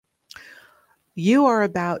You are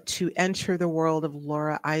about to enter the world of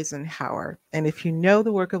Laura Eisenhower. And if you know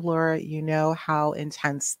the work of Laura, you know how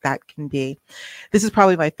intense that can be. This is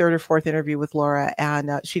probably my third or fourth interview with Laura,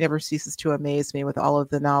 and she never ceases to amaze me with all of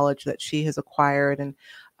the knowledge that she has acquired and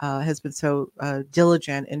has been so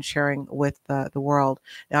diligent in sharing with the world.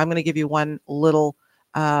 Now, I'm going to give you one little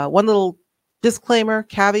disclaimer,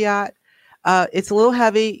 caveat. It's a little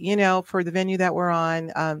heavy, for the venue that we're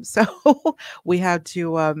on. So we had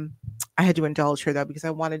to, I had to indulge her though, because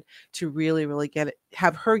I wanted to really, really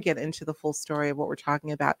have her get into the full story of what we're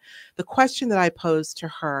talking about. The question that I posed to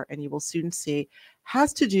her, and you will soon see,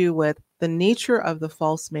 has to do with the nature of the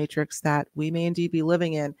false matrix that we may indeed be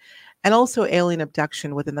living in, and also alien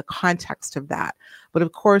abduction within the context of that. But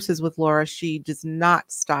of course, as with Laura, she does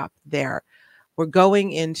not stop there. We're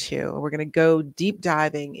going to go deep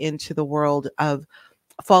diving into the world of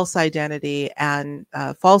false identity and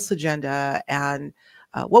false agenda, and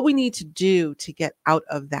what we need to do to get out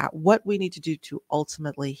of that, what we need to do to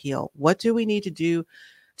ultimately heal. What do we need to do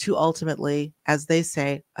to ultimately, as they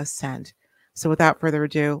say, ascend? So without further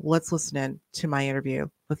ado, let's listen in to my interview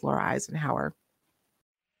with Laura Eisenhower.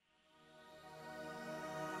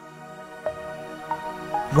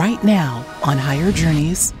 Right now on Higher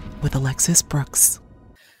Journeys with Alexis Brooks.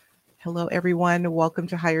 Hello, everyone. Welcome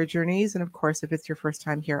to Higher Journeys. And of course, if it's your first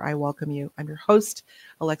time here, I welcome you. I'm your host,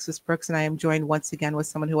 Alexis Brooks, and I am joined once again with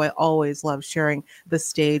someone who I always love sharing the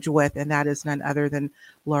stage with, and that is none other than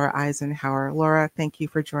Laura Eisenhower. Laura, thank you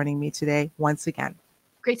for joining me today once again.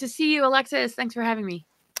 Great to see you, Alexis. Thanks for having me.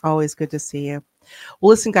 Always good to see you. Well,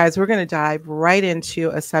 listen, guys, we're going to dive right into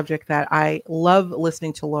a subject that I love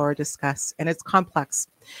listening to Laura discuss, and it's complex.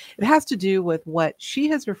 It has to do with what she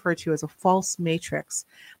has referred to as a false matrix.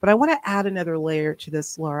 But I want to add another layer to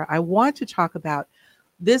this, Laura. I want to talk about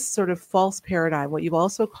this sort of false paradigm, what you've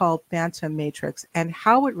also called phantom matrix, and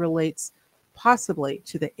how it relates possibly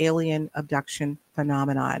to the alien abduction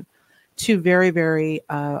phenomenon. Two very, very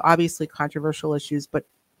obviously controversial issues, but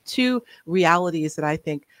two realities that I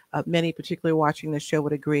think many, particularly watching this show,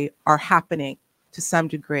 would agree are happening to some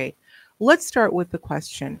degree. Let's start with the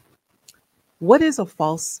question: what is a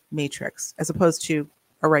false matrix as opposed to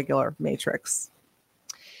a regular matrix?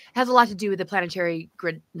 It has a lot to do with the planetary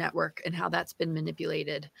grid network and how that's been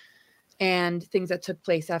manipulated, and things that took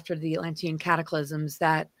place after the Atlantean cataclysms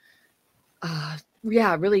that,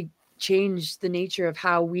 really changed the nature of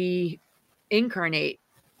how we incarnate,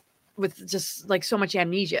 with just like so much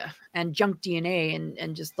amnesia and junk DNA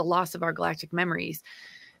and just the loss of our galactic memories.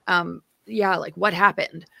 Like what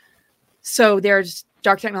happened? So there's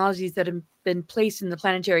dark technologies that have been placed in the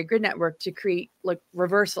planetary grid network to create like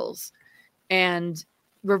reversals, and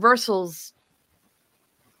reversals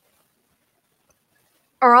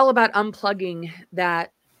are all about unplugging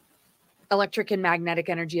that electric and magnetic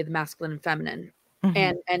energy of the masculine and feminine,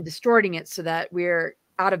 and distorting it so that we're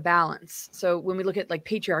out of balance. So when we look at like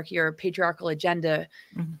patriarchy or patriarchal agenda,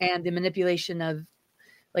 and the manipulation of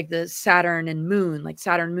like the Saturn and moon, like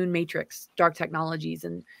Saturn moon matrix, dark technologies,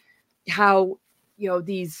 and how,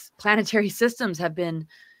 these planetary systems have been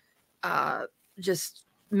just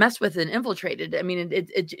messed with and infiltrated. I mean,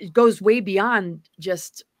 it goes way beyond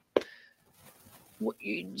just what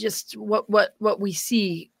we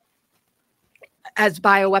see as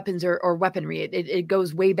bioweapons or weaponry. It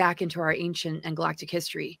goes way back into our ancient and galactic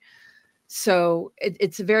history. So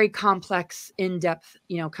it's a very complex, in-depth,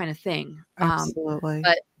 kind of thing. Absolutely.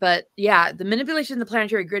 But yeah, the manipulation of the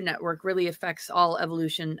planetary grid network really affects all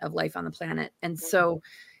evolution of life on the planet. And so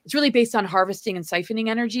it's really based on harvesting and siphoning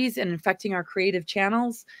energies and infecting our creative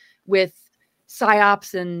channels with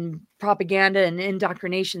psyops and propaganda and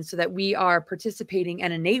indoctrination, so that we are participating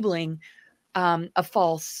and enabling a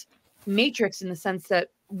false matrix, in the sense that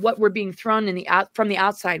what we're being thrown from the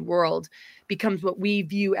outside world becomes what we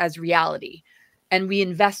view as reality, and we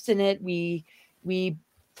invest in it. We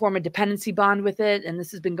form a dependency bond with it, and this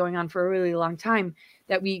has been going on for a really long time,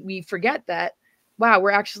 that we forget that, wow, we're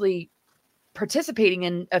actually participating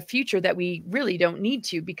in a future that we really don't need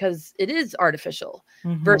to, because it is artificial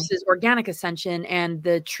versus organic ascension and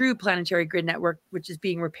the true planetary grid network, which is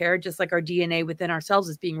being repaired, just like our DNA within ourselves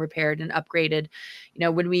is being repaired and upgraded.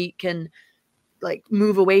 When we can like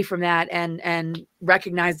move away from that and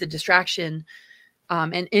recognize the distraction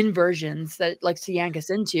and inversions that it likes to yank us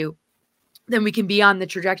into, then we can be on the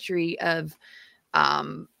trajectory of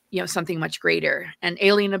something much greater. And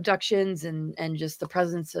alien abductions and just the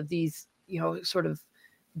presence of these sort of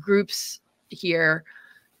groups here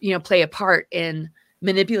play a part in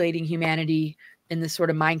manipulating humanity in this sort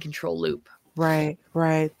of mind control loop. Right,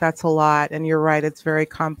 right. That's a lot. And you're right. It's very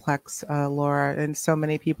complex, Laura. And so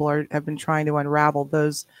many people have been trying to unravel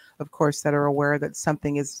those, of course, that are aware that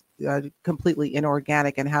something is completely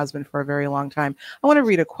inorganic and has been for a very long time. I want to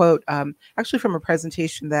read a quote, actually from a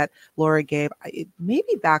presentation that Laura gave,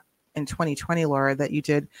 maybe back in 2020, Laura, that you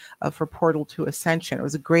did for Portal to Ascension. It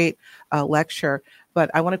was a great lecture.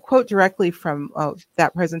 But I want to quote directly from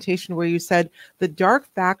that presentation where you said, the dark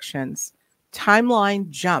factions timeline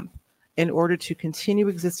jump in order to continue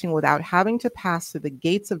existing without having to pass through the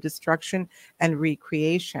gates of destruction and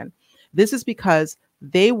recreation. This is because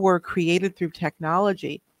they were created through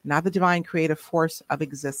technology, not the divine creative force of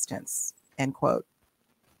existence. End quote.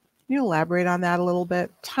 Can you elaborate on that a little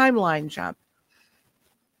bit? Timeline jump.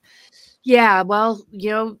 Yeah, well,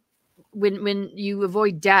 when you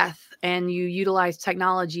avoid death and you utilize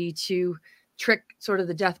technology to trick sort of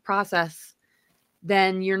the death process,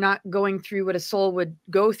 then you're not going through what a soul would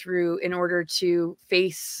go through in order to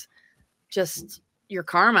face just your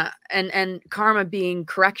karma, and karma being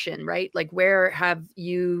correction, right? Like, where have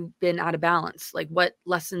you been out of balance? Like, what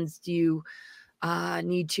lessons do you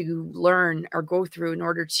need to learn or go through in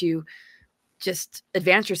order to just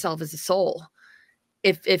advance yourself as a soul?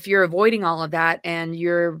 If you're avoiding all of that and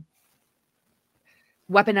you're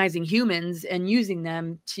weaponizing humans and using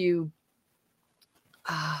them to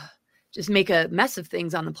just make a mess of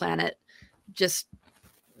things on the planet, just,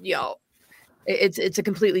 it's a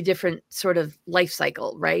completely different sort of life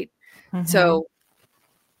cycle, right? Mm-hmm. So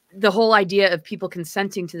the whole idea of people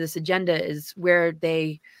consenting to this agenda is where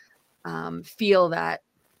they feel that,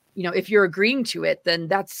 if you're agreeing to it, then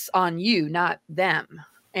that's on you, not them.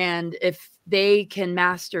 And if they can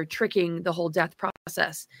master tricking the whole death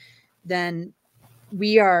process, then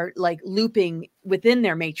we are like looping within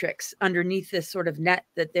their matrix underneath this sort of net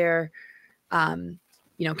that they're,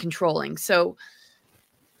 controlling. So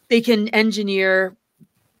they can engineer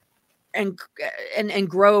and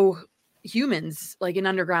grow humans like in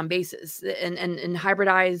underground bases and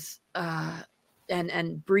hybridize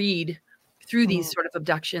and breed through these sort of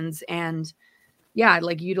abductions, and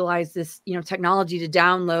like utilize this technology to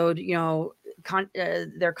download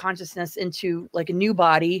their consciousness into like a new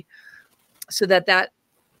body, so that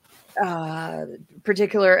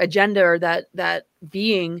particular agenda or that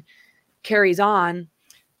being carries on,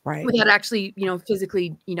 right, without actually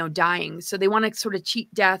physically dying. So they want to sort of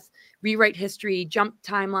cheat death, rewrite history, jump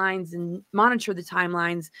timelines, and monitor the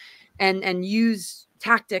timelines, and use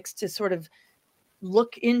tactics to sort of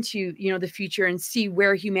look into the future and see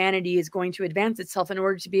where humanity is going to advance itself in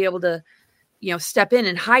order to be able to step in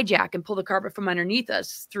and hijack and pull the carpet from underneath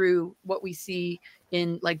us through what we see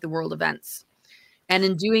in like the world events. And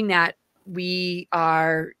in doing that, we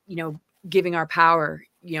are giving our power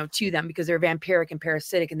to them, because they're vampiric and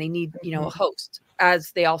parasitic, and they need a host,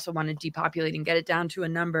 as they also want to depopulate and get it down to a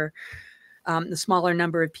number, the smaller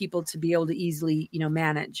number of people to be able to easily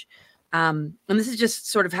manage. And this is just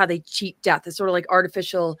sort of how they cheat death. It's sort of like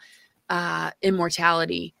artificial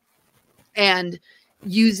immortality, and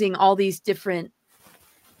using all these different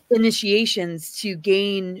initiations to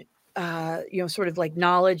gain, sort of like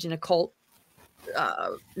knowledge and occult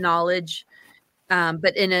knowledge,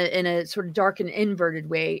 but in a sort of dark and inverted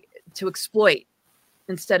way, to exploit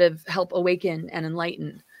instead of help awaken and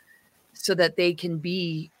enlighten, so that they can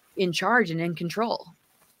be in charge and in control,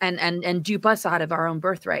 and dupe us out of our own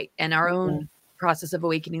birthright and our own process of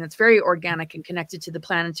awakening that's very organic and connected to the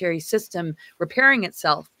planetary system repairing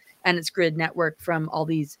itself and its grid network from all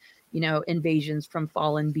these invasions from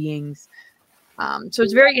fallen beings. So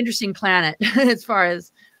it's a very interesting planet as far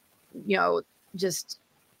as just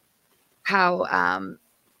how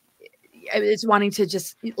it's wanting to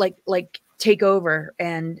just like take over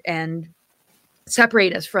and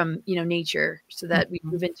separate us from nature, so that we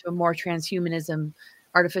move into a more transhumanism,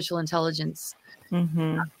 artificial intelligence,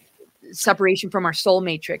 separation from our soul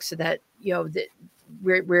matrix, so that that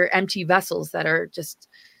we're empty vessels that are just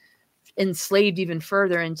enslaved even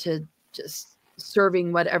further into just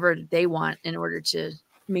serving whatever they want in order to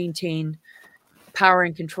maintain power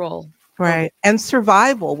and control. Right. And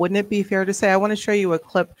survival. Wouldn't it be fair to say? I want to show you a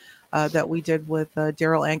clip that we did with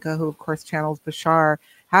Daryl Anka, who of course channels Bashar,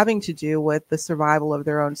 having to do with the survival of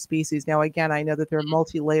their own species. Now, again, I know that there are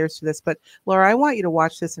multi-layers to this, but Laura, I want you to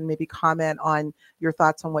watch this and maybe comment on your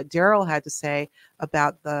thoughts on what Daryl had to say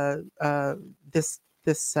about the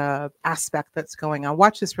this aspect that's going on.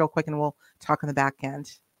 Watch this real quick and we'll talk on the back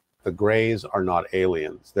end. The Greys are not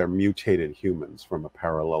aliens. They're mutated humans from a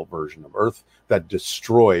parallel version of Earth that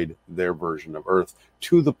destroyed their version of Earth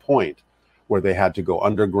to the point where they had to go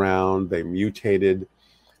underground. They mutated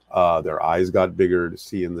Their eyes got bigger to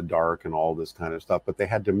see in the dark and all this kind of stuff, but they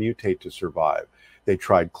had to mutate to survive. They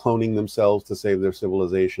tried cloning themselves to save their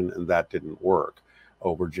civilization, and that didn't work.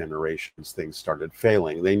 Over generations, things started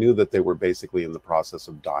failing. They knew that they were basically in the process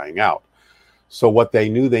of dying out. So what they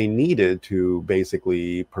knew they needed to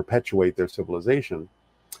basically perpetuate their civilization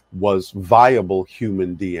was viable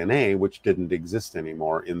human DNA, which didn't exist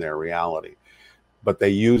anymore in their reality. But they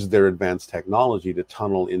used their advanced technology to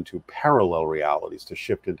tunnel into parallel realities, to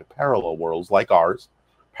shift into parallel worlds like ours,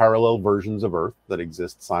 parallel versions of Earth that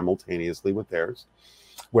exist simultaneously with theirs,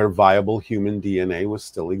 where viable human DNA was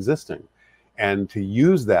still existing. And to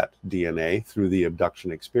use that DNA through the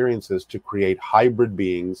abduction experiences to create hybrid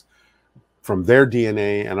beings from their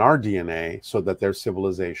DNA and our DNA so that their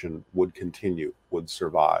civilization would continue, would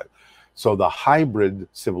survive. So the hybrid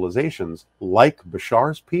civilizations, like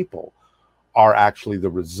Bashar's people, are actually the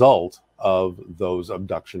result of those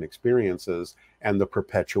abduction experiences and the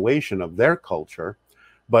perpetuation of their culture.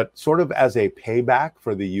 But sort of as a payback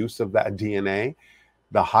for the use of that DNA,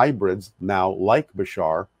 the hybrids, now like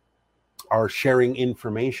Bashar, are sharing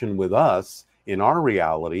information with us in our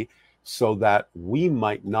reality so that we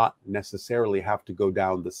might not necessarily have to go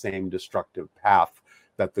down the same destructive path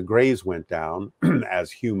that the Greys went down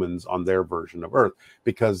as humans on their version of Earth,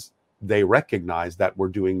 because they recognize that we're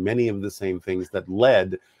doing many of the same things that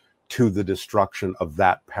led to the destruction of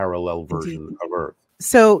that parallel version Indeed. of Earth.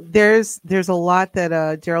 So there's a lot that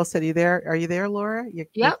Daryl said. Are you there, Laura?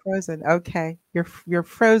 You're frozen. Okay, you're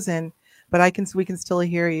frozen, but we can still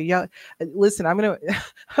hear you. Yeah, listen, I'm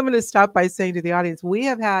gonna stop by saying to the audience, we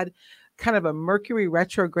have had kind of a Mercury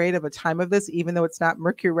retrograde of a time of this, even though it's not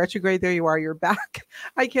Mercury retrograde. There you are, you're back.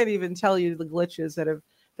 I can't even tell you the glitches that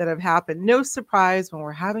have happened. No surprise when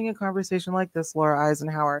we're having a conversation like this, Laura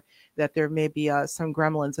Eisenhower, that there may be some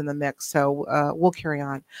gremlins in the mix. So we'll carry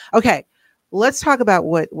on. Okay, let's talk about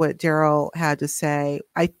what Daryl had to say.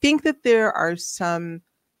 I think that there are some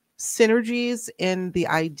synergies in the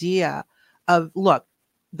idea of, look,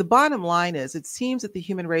 the bottom line is it seems that the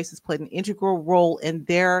human race has played an integral role in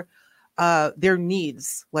their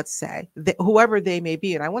needs, let's say, whoever they may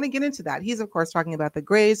be. And I want to get into that. He's, of course, talking about the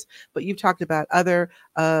Greys, but you've talked about other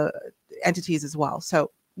entities as well.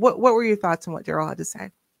 So what were your thoughts on what Daryl had to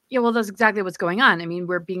say? Yeah, well, that's exactly what's going on. I mean,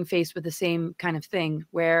 we're being faced with the same kind of thing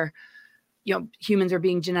where, humans are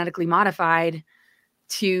being genetically modified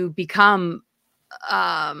to become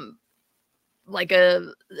like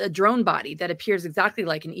a drone body that appears exactly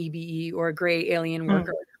like an EBE or a gray alien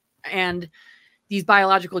worker. And these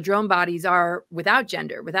biological drone bodies are without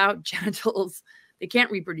gender, without genitals. They can't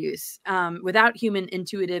reproduce, without human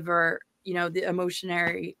intuitive or, the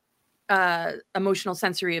emotional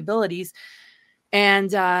sensory abilities.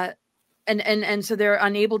 And so they're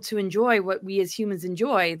unable to enjoy what we as humans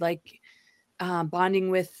enjoy, like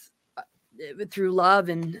bonding through love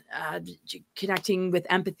and connecting with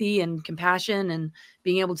empathy and compassion and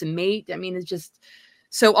being able to mate. I mean, it's just,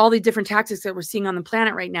 so all the different tactics that we're seeing on the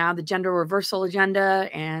planet right now, the gender reversal agenda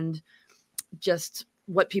and just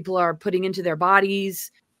what people are putting into their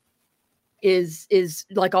bodies is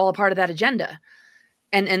like all a part of that agenda.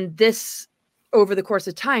 And this, over the course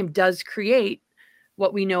of time, does create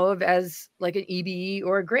what we know of as like an EBE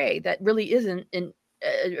or a gray that really isn't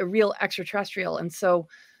a real extraterrestrial. And so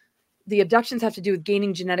the abductions have to do with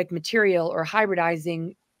gaining genetic material or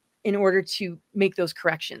hybridizing in order to make those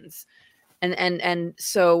corrections. And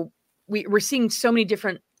so we're seeing so many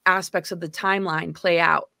different aspects of the timeline play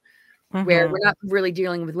out where we're not really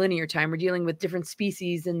dealing with linear time. We're dealing with different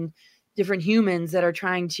species and different humans that are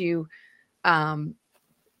trying to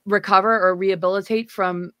recover or rehabilitate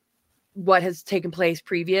from what has taken place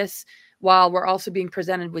previous, while we're also being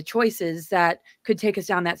presented with choices that could take us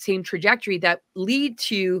down that same trajectory that lead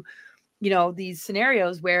to, these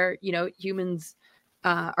scenarios where, humans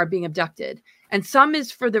are being abducted. And some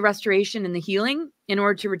is for the restoration and the healing in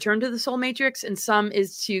order to return to the soul matrix. And some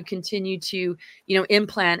is to continue to,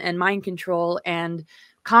 implant and mind control and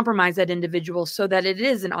compromise that individual so that it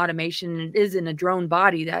is an automation and it is in a drone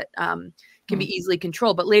body that can be easily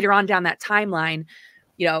controlled. But later on down that timeline,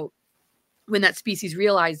 when that species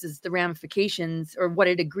realizes the ramifications or what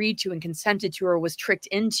it agreed to and consented to or was tricked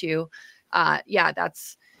into,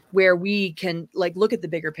 that's where we can look at the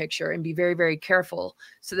bigger picture and be very, very careful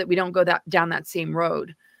so that we don't go down that same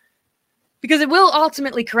road, because it will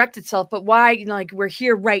ultimately correct itself. But why, we're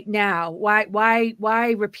here right now.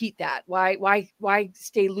 Why repeat that? Why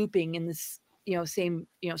stay looping in this, same,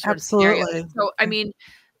 sort of scenario? So, I mean,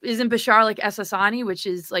 isn't Bashar like Essassani, which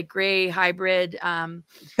is like gray hybrid?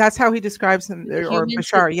 That's how he describes him, or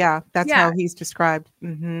Bashar. Yeah, that's how he's described.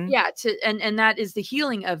 Yeah, and that is the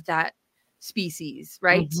healing of that species,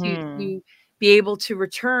 right? Mm-hmm. To be able to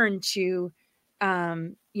return to,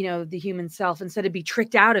 the human self instead of be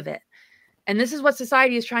tricked out of it. And this is what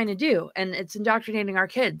society is trying to do. And it's indoctrinating our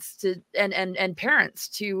kids to, and parents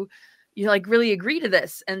to, like really agree to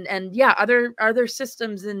this. And yeah, other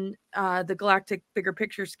systems in the galactic bigger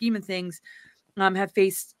picture scheme of things have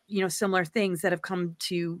faced, similar things that have come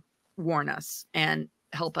to warn us and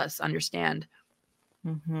help us understand.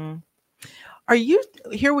 Mm-hmm.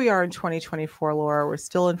 Here we are in 2024, Laura, we're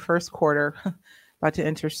still in first quarter, about to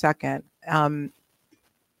enter second.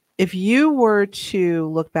 If you were to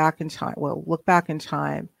look back in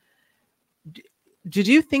time, did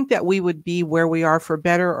you think that we would be where we are for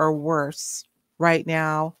better or worse right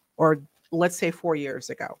now? Or let's say 4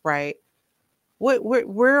 years ago, right?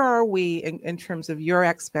 Where are we in terms of your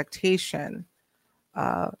expectation?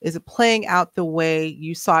 Is it playing out the way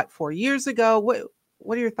you saw it 4 years ago?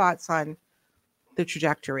 What are your thoughts on the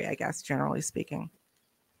trajectory, I guess, generally speaking?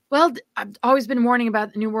 Well, I've always been warning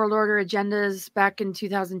about the New World Order agendas back in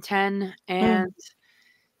 2010. And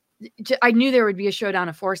I knew there would be a showdown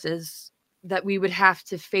of forces, that we would have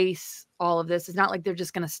to face all of this. It's not like they're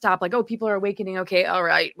just going to stop, like, oh, people are awakening. Okay, all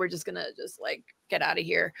right, we're just going to just like get out of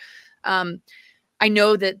here. I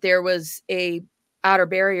know that there was a outer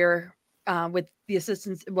barrier with the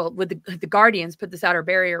assistance, with the Guardians put this outer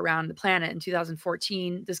barrier around the planet in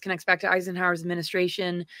 2014. This connects back to Eisenhower's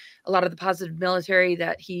administration, a lot of the positive military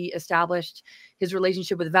that he established, his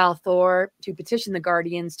relationship with Val Thor to petition the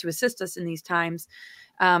Guardians to assist us in these times,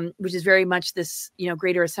 which is very much this,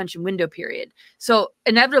 greater ascension window period. So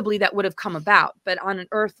inevitably that would have come about, but on an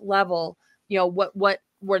Earth level, what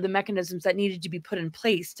were the mechanisms that needed to be put in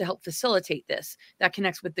place to help facilitate this? That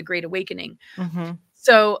connects with the Great Awakening. Mm-hmm.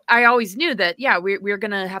 So I always knew that, yeah, we're going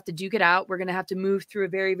to have to duke it out. We're going to have to move through a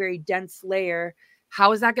very, very dense layer.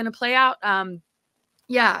 How is that going to play out?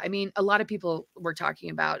 Yeah, I mean, a lot of people were talking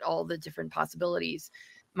about all the different possibilities,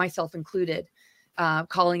 myself included,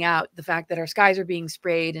 calling out the fact that our skies are being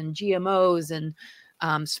sprayed and GMOs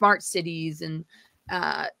and smart cities and,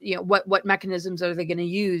 what mechanisms are they going to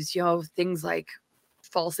use? Things like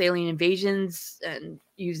false alien invasions and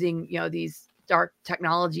using, these dark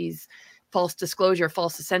technologies, false disclosure,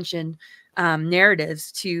 false ascension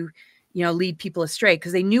narratives to, lead people astray,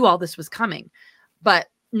 because they knew all this was coming. But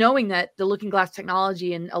knowing that the looking glass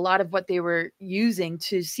technology and a lot of what they were using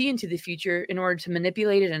to see into the future in order to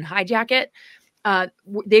manipulate it and hijack it,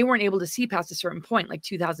 they weren't able to see past a certain point, like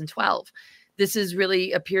 2012. This is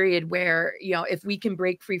really a period where, if we can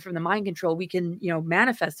break free from the mind control, we can,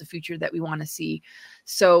 manifest the future that we want to see.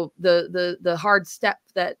 So the hard step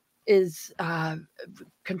that is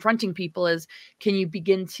confronting people is, can you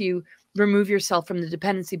begin to remove yourself from the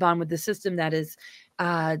dependency bond with the system that is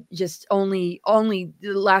just only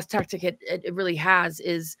the last tactic it really has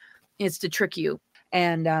is to trick you,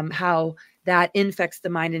 and how that infects the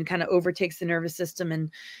mind and kind of overtakes the nervous system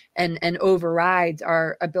and overrides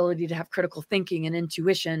our ability to have critical thinking and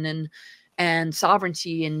intuition and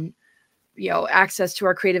sovereignty and, access to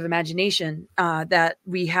our creative imagination, that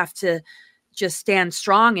we have to just stand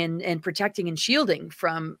strong and protecting and shielding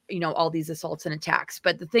from, all these assaults and attacks.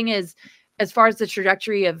 But the thing is, as far as the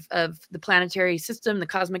trajectory of the planetary system,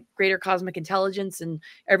 the greater cosmic intelligence and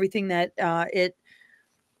everything that it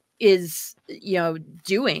is,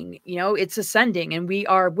 doing, it's ascending and we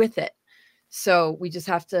are with it. So we just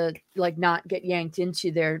have to not get yanked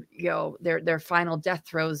into their, their final death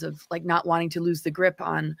throes of not wanting to lose the grip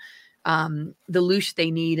on the loosh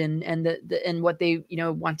they need and what they,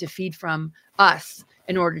 want to feed from us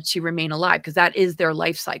in order to remain alive. Because that is their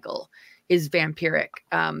life cycle, is vampiric.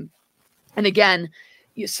 And again,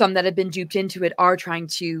 some that have been duped into it are trying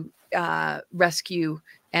to rescue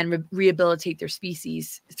and rehabilitate their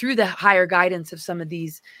species through the higher guidance of some of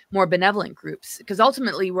these more benevolent groups. Because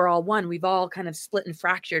ultimately we're all one. We've all kind of split and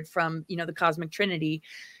fractured from, the cosmic trinity,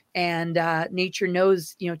 and nature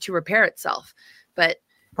knows, to repair itself. But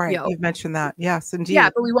right, you've mentioned that. Yes, indeed. Yeah,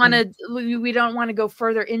 but we don't want to go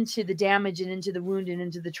further into the damage and into the wound and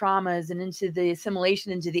into the traumas and into the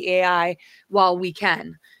assimilation, into the AI while we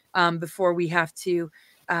can, before we have to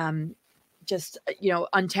just,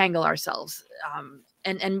 untangle ourselves.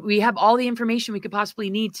 And we have all the information we could possibly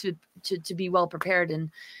need to be well prepared. And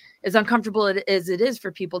as uncomfortable as it is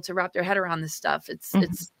for people to wrap their head around this stuff, it's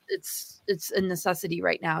a necessity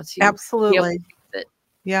right now to absolutely.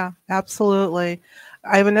 Yeah, absolutely.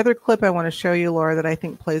 I have another clip I want to show you, Laura, that I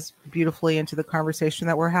think plays beautifully into the conversation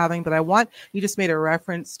that we're having. But you just made a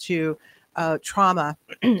reference to trauma,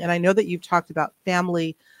 and I know that you've talked about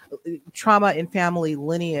family trauma and family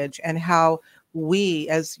lineage, and how we,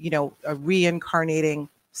 as a reincarnating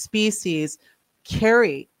species,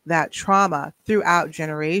 carry that trauma throughout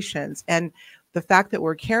generations. And the fact that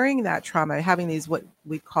we're carrying that trauma, having these what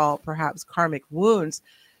we call perhaps karmic wounds,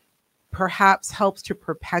 perhaps helps to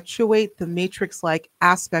perpetuate the matrix-like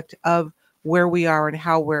aspect of where we are and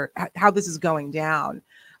how this is going down.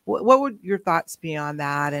 What would your thoughts be on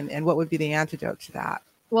that, and what would be the antidote to that?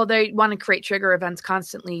 Well, they want to create trigger events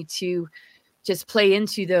constantly to just play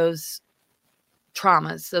into those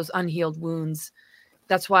traumas, those unhealed wounds.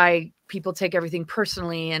 That's why people take everything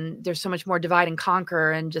personally, and there's so much more divide and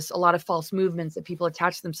conquer and just a lot of false movements that people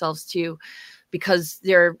attach themselves to because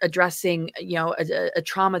they're addressing, a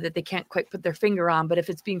trauma that they can't quite put their finger on. But if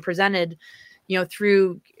it's being presented,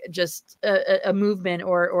 through just a movement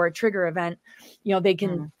or a trigger event, they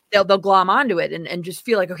can, they'll glom onto it and just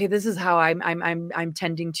feel like, okay, this is how I'm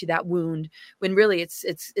tending to that wound, when really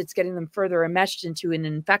it's getting them further enmeshed into an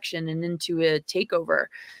infection and into a takeover.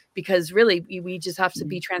 Because really we just have to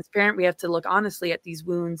be transparent. We have to look honestly at these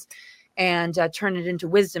wounds and turn it into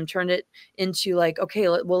wisdom, turn it into like, okay,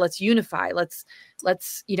 well, let's unify. Let's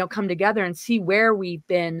come together and see where we've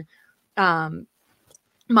been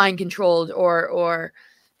mind controlled or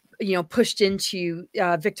pushed into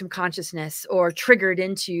victim consciousness, or triggered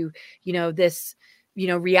into, this,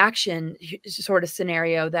 reaction sort of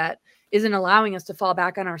scenario that isn't allowing us to fall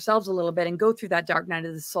back on ourselves a little bit and go through that dark night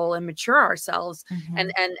of the soul and mature ourselves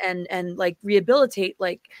and like rehabilitate,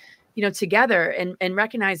 like, together and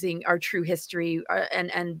recognizing our true history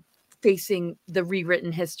and facing the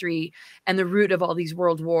rewritten history and the root of all these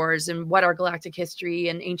world wars and what our galactic history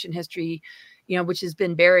and ancient history, which has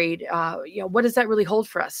been buried, what does that really hold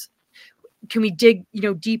for us? Can we dig,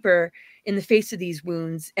 deeper in the face of these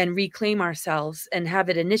wounds and reclaim ourselves and have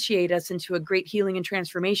it initiate us into a great healing and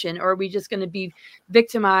transformation? Or are we just going to be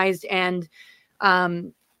victimized and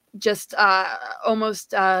just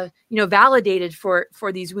almost validated for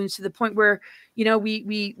these wounds to the point where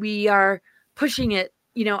we are pushing it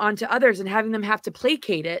onto others and having them have to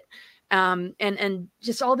placate it, and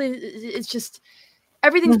just all the, it's just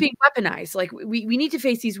everything's being weaponized. Like we need to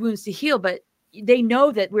face these wounds to heal, but they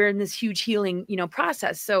know that we're in this huge healing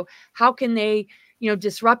process. So how can they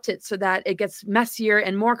disrupt it so that it gets messier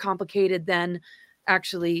and more complicated than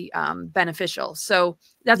actually beneficial? So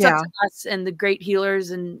that's up to us and the great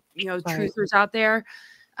healers and truthers out there,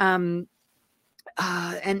 and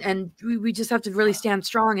we just have to really stand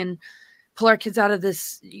strong and pull our kids out of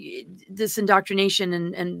this indoctrination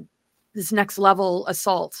and this next level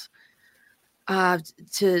assault,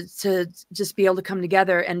 to just be able to come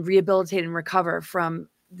together and rehabilitate and recover from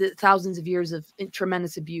the thousands of years of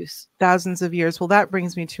tremendous abuse. Thousands of years. Well, that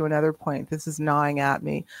brings me to another point. This is gnawing at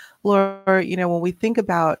me. Laura, when we think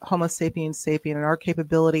about Homo sapiens sapien and our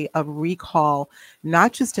capability of recall,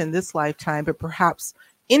 not just in this lifetime, but perhaps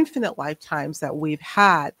infinite lifetimes that we've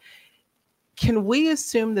had, can we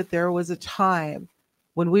assume that there was a time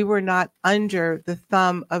when we were not under the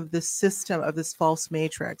thumb of the system of this false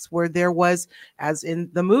matrix, where there was, as in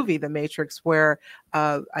the movie The Matrix, where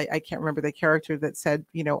I can't remember the character that said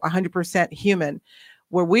 100% human,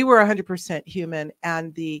 where we were 100% human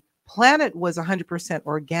and the planet was 100%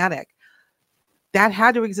 organic? That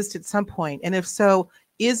had to exist at some point. And if so,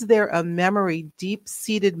 is there a memory,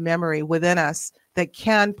 deep-seated memory within us that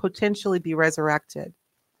can potentially be resurrected?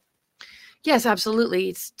 Yes, absolutely.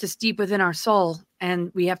 It's just deep within our soul,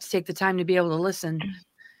 and we have to take the time to be able to listen.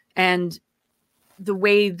 And the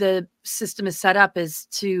way the system is set up is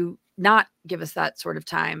to not give us that sort of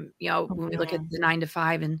time. When we look at the 9 to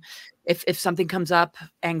 5, and if something comes up,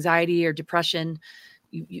 anxiety or depression,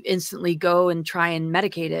 you instantly go and try and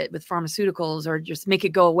medicate it with pharmaceuticals or just make it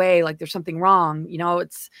go away like there's something wrong.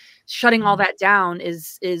 It's shutting all that down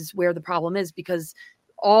is where the problem is, because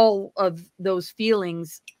all of those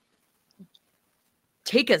feelings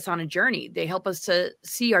take us on a journey. They help us to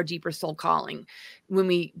see our deeper soul calling when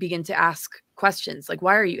we begin to ask questions like,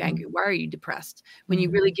 why are you angry? Why are you depressed? When you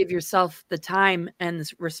really give yourself the time and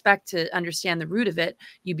the respect to understand the root of it,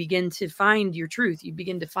 you begin to find your truth. You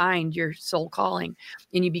begin to find your soul calling,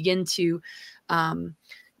 and you begin to,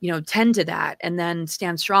 tend to that, and then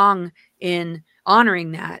stand strong in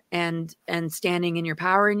honoring that and standing in your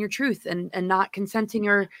power and your truth, and not consenting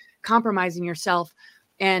or compromising yourself,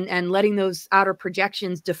 and letting those outer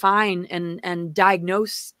projections define and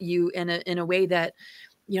diagnose you in a way that,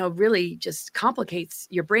 really just complicates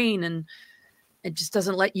your brain, and it just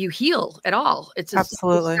doesn't let you heal at all. It's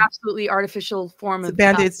absolutely artificial form of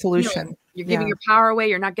Band-Aid solution. Healing. You're giving your power away.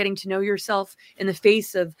 You're not getting to know yourself in the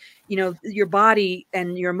face of, your body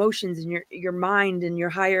and your emotions and your mind and your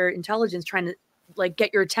higher intelligence trying to like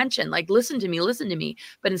get your attention, like listen to me.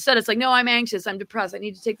 But instead it's like, no, I'm anxious, I'm depressed, I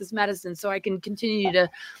need to take this medicine so I can continue to,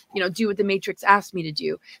 do what the matrix asked me to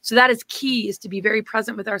do. So that is key, is to be very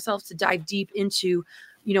present with ourselves, to dive deep into,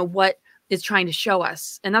 what is trying to show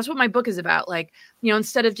us. And that's what my book is about. Like,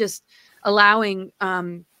 instead of just allowing,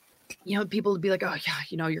 people to be like, oh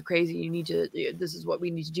yeah, you're crazy, you need to, this is what we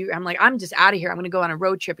need to do. I'm like, I'm just out of here. I'm going to go on a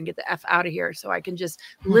road trip and get the F out of here, so I can just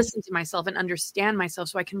listen to myself and understand myself,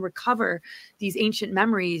 so I can recover these ancient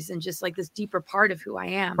memories and just like this deeper part of who I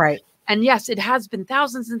am. Right. And yes, it has been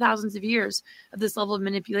thousands and thousands of years of this level of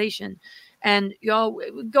manipulation. And,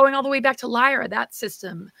 going all the way back to Lyra, that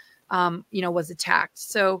system, was attacked.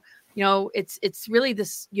 So, it's really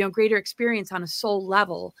this, greater experience on a soul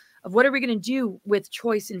level of what are we going to do with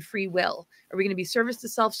choice and free will? Are we going to be service to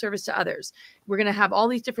self, service to others? We're going to have all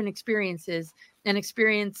these different experiences and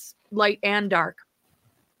experience light and dark,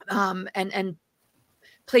 and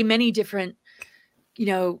play many different,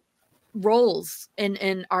 roles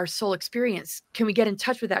in our soul experience. Can we get in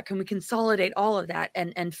touch with that? Can we consolidate all of that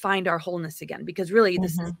and find our wholeness again? Because really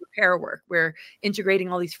this is repair work. We're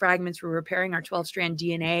integrating all these fragments. We're repairing our 12-strand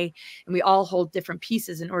DNA, and we all hold different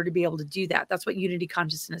pieces in order to be able to do that. That's what unity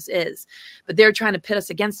consciousness is. But they're trying to pit us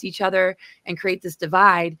against each other and create this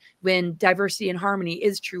divide, when diversity and harmony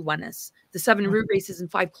is true oneness. The 7 root races and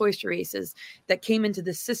 5 cloister races that came into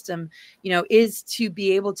this system, is to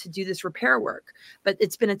be able to do this repair work. But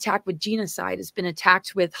it's been attacked with genocide. It's been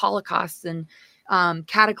attacked with holocausts and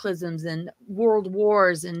cataclysms and world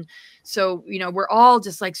wars. And so, we're all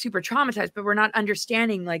just like super traumatized, but we're not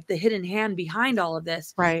understanding like the hidden hand behind all of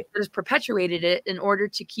this, right, that has perpetuated it in order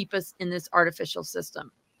to keep us in this artificial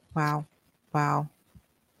system. Wow.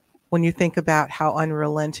 When you think about how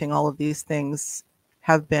unrelenting all of these things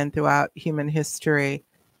have been throughout human history,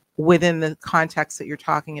 within the context that you're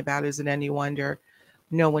talking about, is it any wonder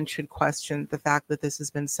no one should question the fact that this has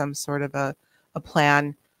been some sort of a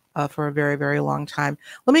plan for a very, very long time.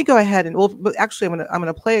 Let me go ahead and actually I'm going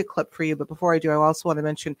to play a clip for you. But before I do, I also want to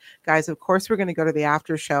mention, guys, of course, we're going to go to the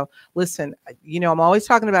after show. Listen, I'm always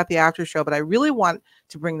talking about the after show, but I really want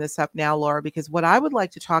to bring this up now, Laura, because what I would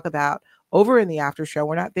like to talk about over in the after show,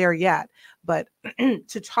 we're not there yet, but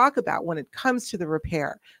to talk about when it comes to the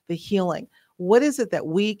repair, the healing, what is it that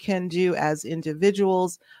we can do as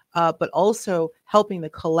individuals, but also helping the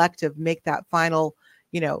collective make that final,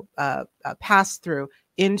 pass through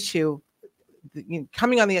into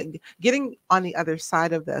getting on the other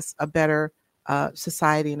side of this, a better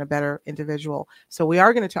society and a better individual. So we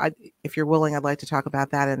are going to talk, if you're willing, I'd like to talk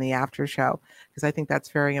about that in the after show, because I think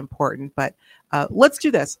that's very important. But let's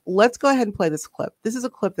do this. Let's go ahead and play this clip. This is a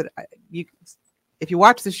clip that if you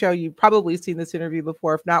watch the show, you've probably seen this interview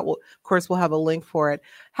before. If not, of course, we'll have a link for it,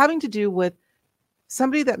 having to do with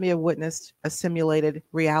somebody that may have witnessed a simulated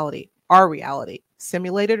reality, our reality,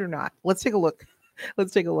 simulated or not. Let's take a look.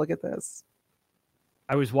 Let's take a look at this.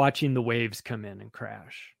 I was watching the waves come in and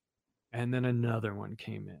crash. And then another one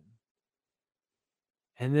came in.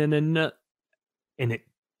 And then another, and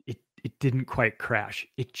it didn't quite crash.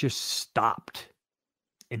 It just stopped.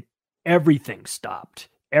 And everything stopped.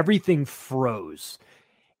 Everything froze.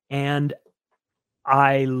 And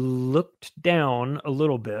I looked down a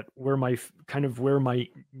little bit where my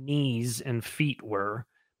knees and feet were,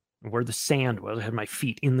 where the sand was. I had my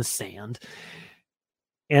feet in the sand.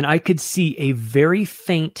 And I could see a very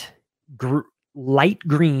faint light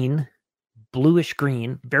green, bluish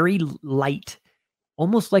green, very light,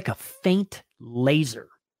 almost like a faint laser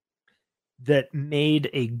that made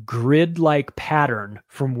a grid-like pattern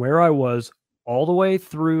from where I was all the way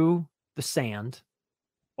through the sand,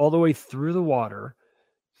 all the way through the water,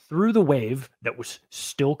 through the wave that was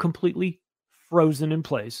still completely frozen in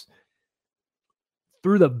place,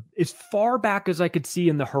 through as far back as I could see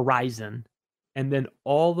in the horizon, and then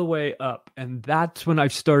all the way up. And that's when I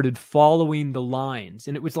started following the lines.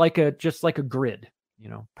 And it was just like a grid,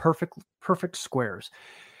 perfect squares.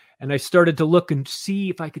 And I started to look and see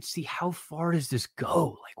if I could see, how far does this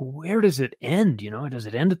go? Like, where does it end? Does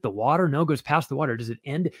it end at the water? No, it goes past the water. Does it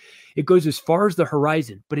end? It goes as far as the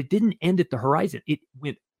horizon, but it didn't end at the horizon. It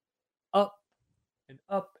went up and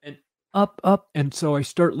up and up. And so I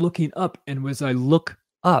start looking up. And as I look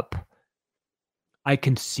up, I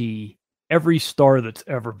can see every star that's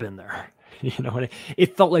ever been there.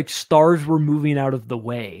 It felt like stars were moving out of the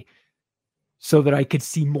way so that I could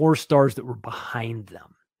see more stars that were behind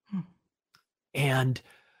them. And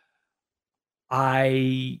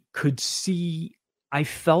I could see, I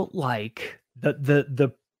felt like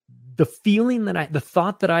the feeling the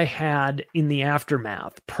thought that I had in the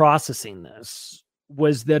aftermath processing this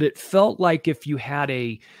was that it felt like if you had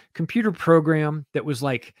a computer program that was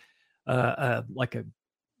like like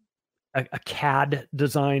a CAD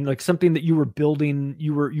design, like something that you were building.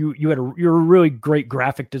 You're a really great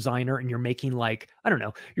graphic designer, and you're making, like, I don't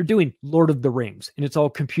know, you're doing Lord of the Rings, and it's all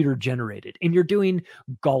computer generated, and you're doing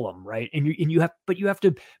Gollum, right? And you have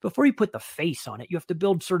to, before you put the face on it, you have to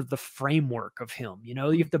build sort of the framework of him. You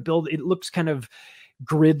have to build. It looks kind of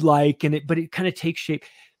grid-like, but it kind of takes shape.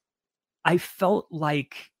 I felt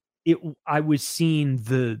like I was seeing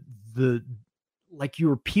the like you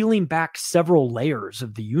were peeling back several layers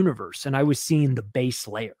of the universe, and I was seeing the base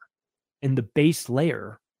layer, and the base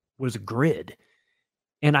layer was a grid.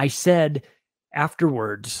 And I said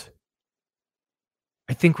afterwards,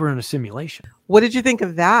 I think we're in a simulation. What did you think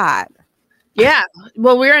of that? Yeah,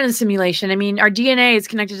 well, we're in a simulation. I mean, our DNA is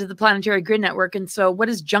connected to the planetary grid network. And so what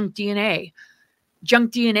is junk DNA?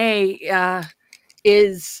 Junk DNA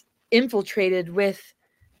is infiltrated with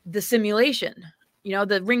the simulation.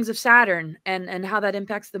 The rings of Saturn and how that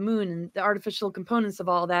impacts the moon, and the artificial components of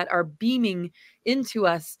all that are beaming into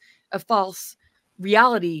us a false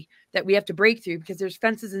reality that we have to break through, because there's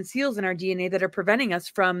fences and seals in our DNA that are preventing us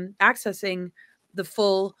from accessing the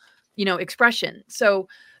full, expression. So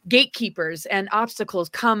gatekeepers and obstacles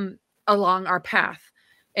come along our path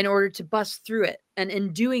in order to bust through it. And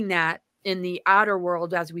in doing that, in the outer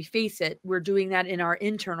world, as we face it, we're doing that in our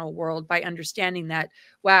internal world by understanding that,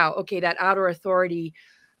 wow, okay, that outer authority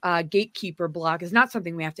gatekeeper block is not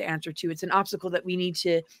something we have to answer to. It's an obstacle that we need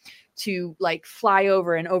to like fly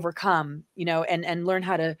over and overcome, and learn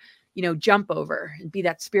how to, jump over and be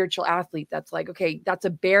that spiritual athlete. That's like, okay, that's a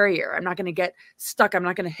barrier. I'm not going to get stuck. I'm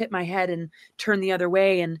not going to hit my head and turn the other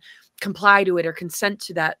way and comply to it or consent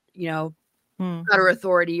to that, outer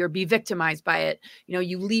authority, or be victimized by it.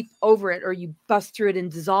 You leap over it, or you bust through it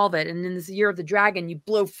and dissolve it. And in this year of the dragon, you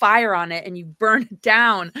blow fire on it and you burn it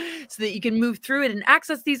down so that you can move through it and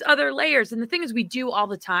access these other layers. And the thing is, we do all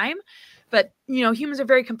the time, but humans are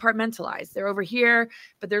very compartmentalized. They're over here,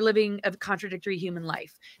 but they're living a contradictory human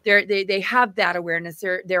life. They have that awareness.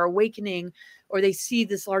 They're awakening, or they see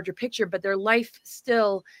this larger picture, but their life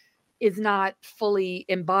still is not fully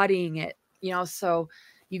embodying it. So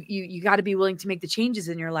you got to be willing to make the changes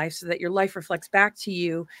in your life so that your life reflects back to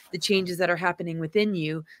you the changes that are happening within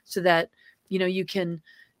you, so that, you can,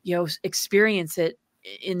 experience it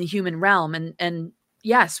in the human realm. And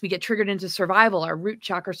yes, we get triggered into survival, our root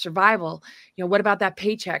chakra survival. What about that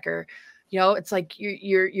paycheck? Or, it's like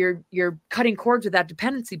you're cutting cords with that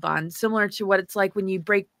dependency bond, similar to what it's like when you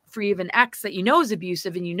break free of an ex that is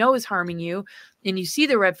abusive and is harming you, and you see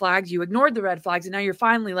the red flags, you ignored the red flags, and now you're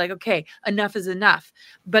finally like, okay, enough is enough.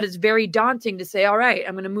 But it's very daunting to say, all right,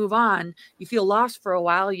 I'm going to move on. You feel lost for a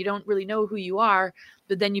while. You don't really know who you are,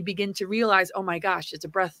 but then you begin to realize, oh my gosh, it's a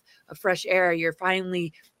breath of fresh air. You're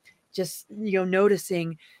finally just,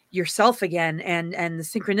 noticing yourself again, and the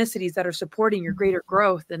synchronicities that are supporting your greater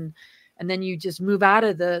growth. And then you just move out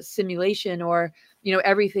of the simulation, or,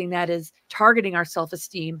 everything that is targeting our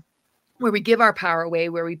self-esteem, where we give our power away,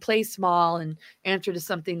 where we play small and answer to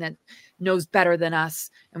something that knows better than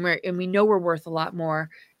us. And we know we're worth a lot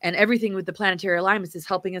more. And everything with the planetary alignments is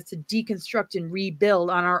helping us to deconstruct and rebuild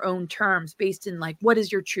on our own terms, based in like, what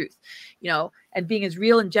is your truth, and being as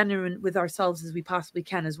real and genuine with ourselves as we possibly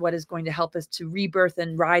can is what is going to help us to rebirth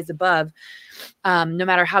and rise above, no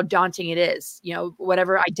matter how daunting it is,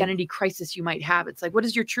 whatever identity crisis you might have. It's like, what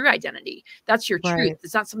is your true identity? That's your truth. Right.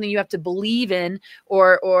 It's not something you have to believe in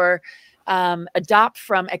or adopt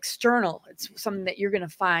from external. It's something that you're going to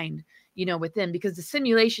find, within, because the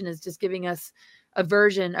simulation is just giving us a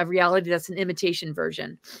version of reality that's an imitation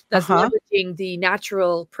version, that's leveraging the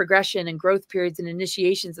natural progression and growth periods and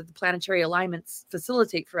initiations that the planetary alignments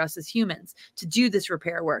facilitate for us as humans to do this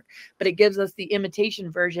repair work. But it gives us the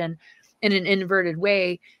imitation version in an inverted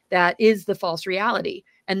way that is the false reality.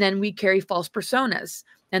 And then we carry false personas.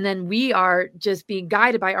 And then we are just being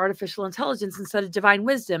guided by artificial intelligence instead of divine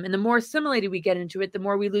wisdom. And the more assimilated we get into it, the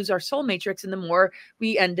more we lose our soul matrix, and the more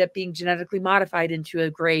we end up being genetically modified into a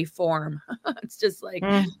gray form. It's just like,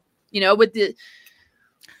 with the,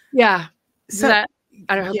 yeah. So that,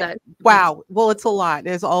 I don't know that. Wow. Well, it's a lot.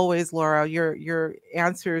 As always, Laura, your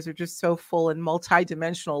answers are just so full and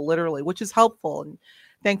multidimensional, literally, which is helpful. And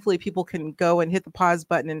thankfully, people can go and hit the pause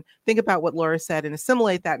button and think about what Laura said and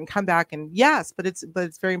assimilate that and come back. And yes, but it's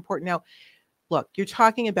very important. Now, look, you're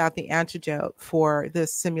talking about the antidote for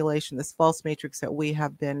this simulation, this false matrix that we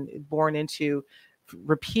have been born into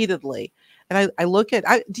repeatedly. And I look at,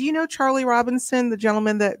 do you know Charlie Robinson, the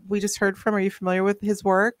gentleman that we just heard from? Are you familiar with his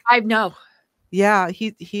work? I know. Yeah,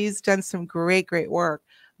 he's done some great work.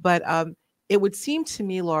 But it would seem to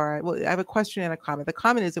me, Laura, well, I have a question and a comment. The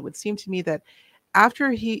comment is, it would seem to me that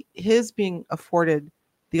after his being afforded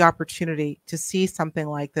the opportunity to see something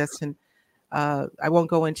like this. And I won't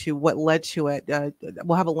go into what led to it.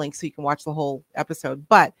 We'll have a link so you can watch the whole episode.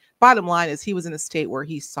 But bottom line is he was in a state where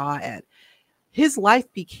he saw it. His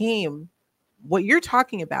life became what you're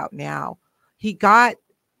talking about now. He got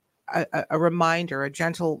a reminder,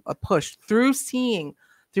 a push through seeing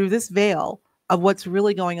through this veil of what's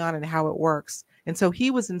really going on and how it works. And so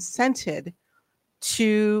he was incented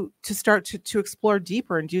to start to explore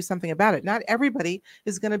deeper and do something about it. Not everybody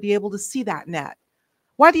is going to be able to see that net.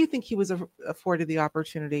 Why do you think he was afforded the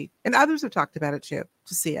opportunity? And others have talked about it too,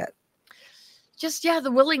 to see it. Just, yeah,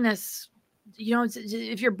 the willingness,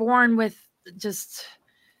 if you're born with just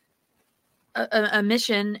a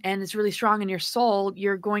mission and it's really strong in your soul,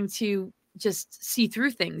 you're going to just see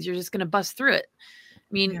through things. You're just going to bust through it. I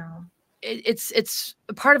mean, yeah. It's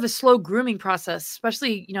a part of a slow grooming process,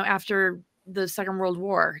 especially, after the Second World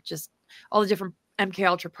War, just all the different MK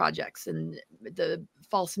Ultra projects and the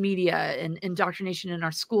false media and indoctrination in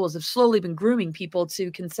our schools have slowly been grooming people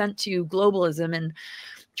to consent to globalism and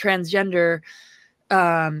transgender,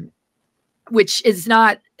 which is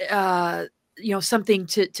not, something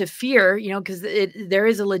to fear, because there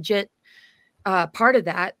is a legit part of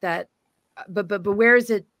that, but where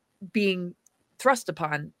is it being thrust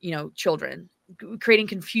upon, children, creating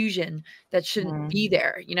confusion that shouldn't be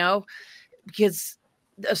there, because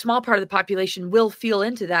a small part of the population will feel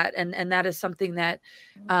into that. And that is something that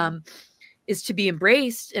is to be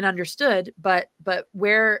embraced and understood. But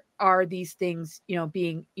where are these things,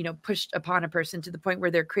 being, pushed upon a person to the point where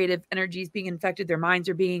their creative energy is being infected, their minds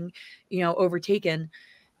are being, overtaken.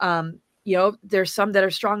 There's some that are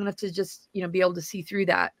strong enough to just, be able to see through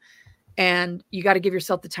that. And you got to give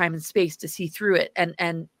yourself the time and space to see through it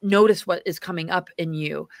and notice what is coming up in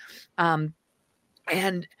you. And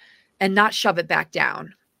not shove it back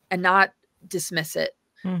down and not dismiss it.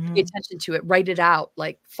 Mm-hmm. Pay attention to it, write it out,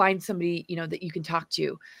 like find somebody, that you can talk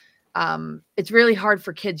to. It's really hard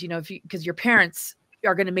for kids, because your parents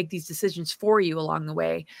are going to make these decisions for you along the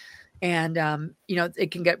way. And, it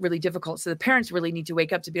can get really difficult. So the parents really need to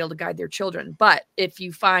wake up to be able to guide their children. But if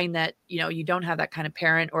you find that, you don't have that kind of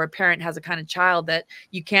parent, or a parent has a kind of child that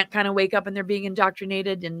you can't kind of wake up and they're being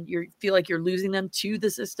indoctrinated and you feel like you're losing them to the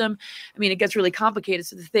system, I mean, it gets really complicated.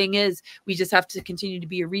 So the thing is, we just have to continue to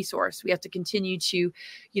be a resource. We have to continue to,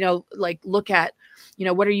 look at,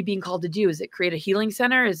 what are you being called to do? Is it create a healing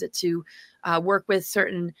center? Is it to work with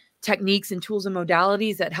certain techniques and tools and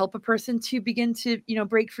modalities that help a person to begin to,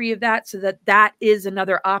 break free of that, so that is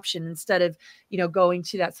another option instead of, going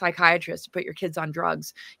to that psychiatrist to put your kids on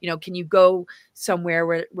drugs? Can you go somewhere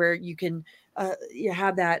where you can you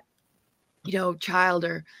have that, child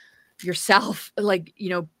or yourself,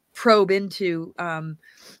 probe into,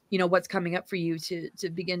 what's coming up for you to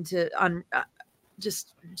begin to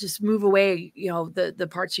just move away, the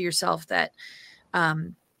parts of yourself that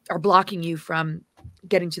are blocking you from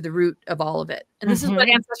getting to the root of all of it. And this is what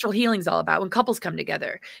ancestral healing is all about. When couples come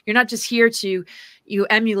together, you're not just here to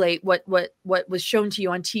emulate what was shown to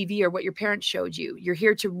you on TV or what your parents showed you. You're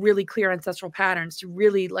here to really clear ancestral patterns, to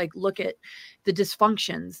really look at the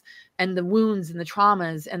dysfunctions and the wounds and the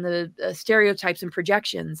traumas and the stereotypes and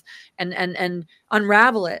projections and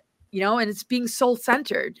unravel it, and it's being soul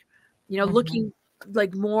centered, looking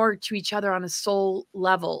more to each other on a soul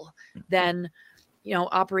level than,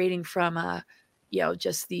 operating from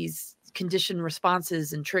just these conditioned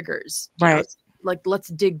responses and triggers. Right. Let's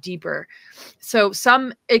dig deeper. So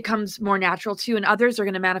some it comes more natural to, and others are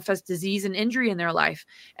going to manifest disease and injury in their life.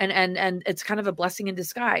 And it's kind of a blessing in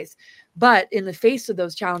disguise. But in the face of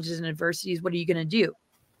those challenges and adversities, what are you going to do?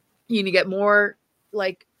 You're going to get more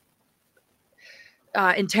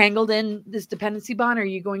entangled in this dependency bond, or are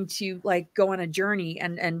you going to go on a journey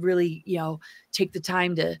and really, take the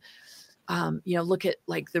time to look at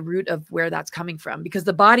the root of where that's coming from, because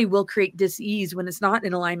the body will create dis-ease when it's not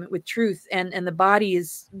in alignment with truth. And the body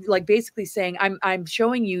is basically saying, I'm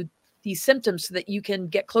showing you these symptoms so that you can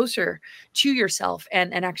get closer to yourself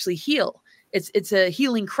and actually heal. It's a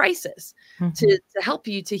healing crisis to help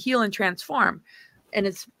you to heal and transform. And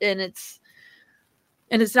it's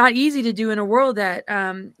not easy to do in a world that,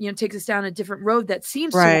 takes us down a different road that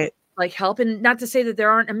seems to help. And not to say that there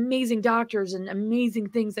aren't amazing doctors and amazing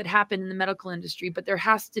things that happen in the medical industry, but there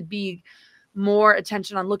has to be more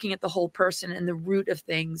attention on looking at the whole person and the root of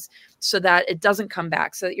things so that it doesn't come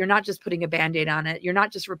back, so that you're not just putting a Band-Aid on it. You're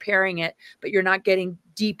not just repairing it, but you're not getting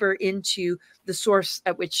deeper into the source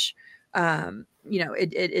at which,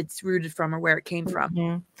 it's rooted from or where it came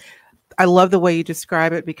from. I love the way you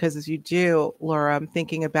describe it, because as you do, Laura, I'm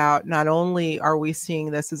thinking about not only are we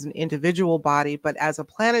seeing this as an individual body, but as a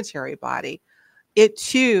planetary body, it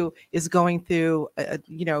too is going through,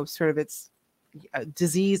 sort of its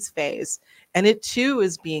disease phase. And it too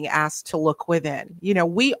is being asked to look within.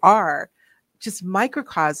 We are just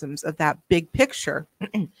microcosms of that big picture.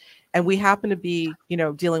 And we happen to be,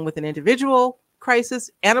 dealing with an individual crisis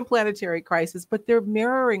and a planetary crisis, but they're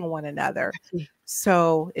mirroring one another.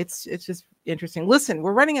 So it's just interesting. Listen,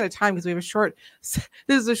 we're running out of time because we have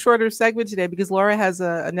this is a shorter segment today because Laura has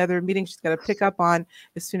another meeting she's got to pick up on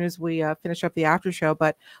as soon as we finish up the after show.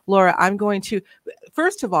 But Laura, I'm going to,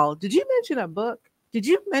 first of all, did you mention a book? Did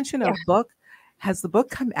you mention a book? Has the book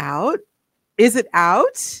come out? Is it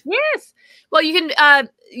out? Yes. Well, you can,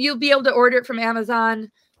 you'll be able to order it from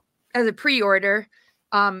Amazon as a pre-order.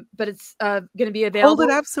 But it's going to be available. Hold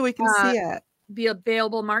it up so we can see it. Be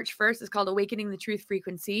available March 1st. It's called Awakening the Truth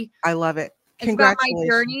Frequency. I love it. It's about my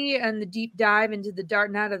journey and the deep dive into the dark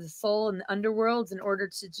night of the soul and the underworlds in order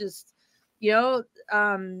to just,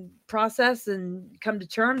 process and come to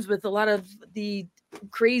terms with a lot of the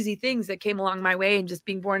crazy things that came along my way, and just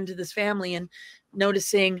being born into this family and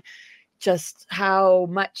noticing just how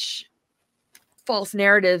much false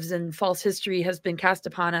narratives and false history has been cast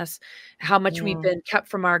upon us, how much we've been kept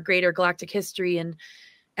from our greater galactic history, and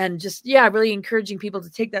just, really encouraging people to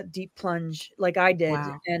take that deep plunge like I did.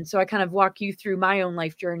 Wow. And so I kind of walk you through my own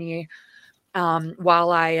life journey while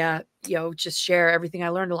I, just share everything I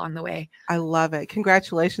learned along the way. I love it.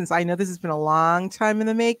 Congratulations. I know this has been a long time in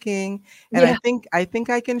the making. And I think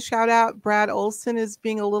I can shout out Brad Olson as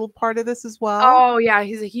being a little part of this as well. Oh yeah.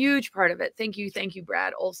 He's a huge part of it. Thank you. Thank you,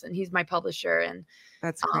 Brad Olson. He's my publisher. And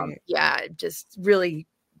that's great. Just really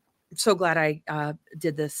so glad I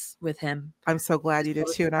did this with him. I'm so glad you did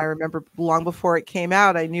too. And I remember long before it came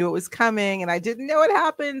out, I knew it was coming and I didn't know it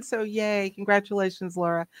happened. So yay. Congratulations,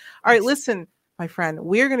 Laura. All right, listen, my friend,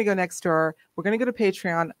 we're going to go next door. We're going to go to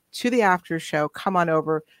Patreon to the after show. Come on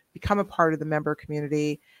over, become a part of the member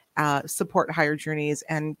community, support Higher Journeys,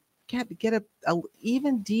 and get a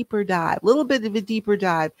even deeper dive, a little bit of a deeper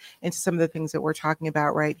dive into some of the things that we're talking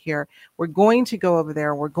about right here. We're going to go over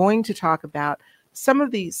there. We're going to talk about some of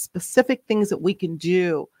the specific things that we can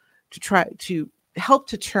do to try to help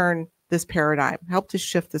to turn this paradigm, help to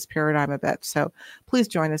shift this paradigm a bit. So please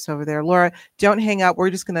join us over there. Laura, don't hang up. We're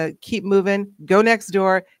just going to keep moving, go next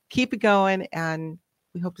door, keep it going, and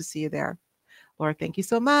we hope to see you there. Laura, thank you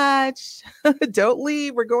so much. Don't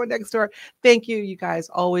leave. We're going next door. Thank you. You guys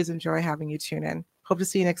always enjoy having you tune in. Hope to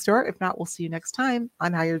see you next door. If not, we'll see you next time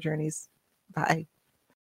on Higher Journeys. Bye.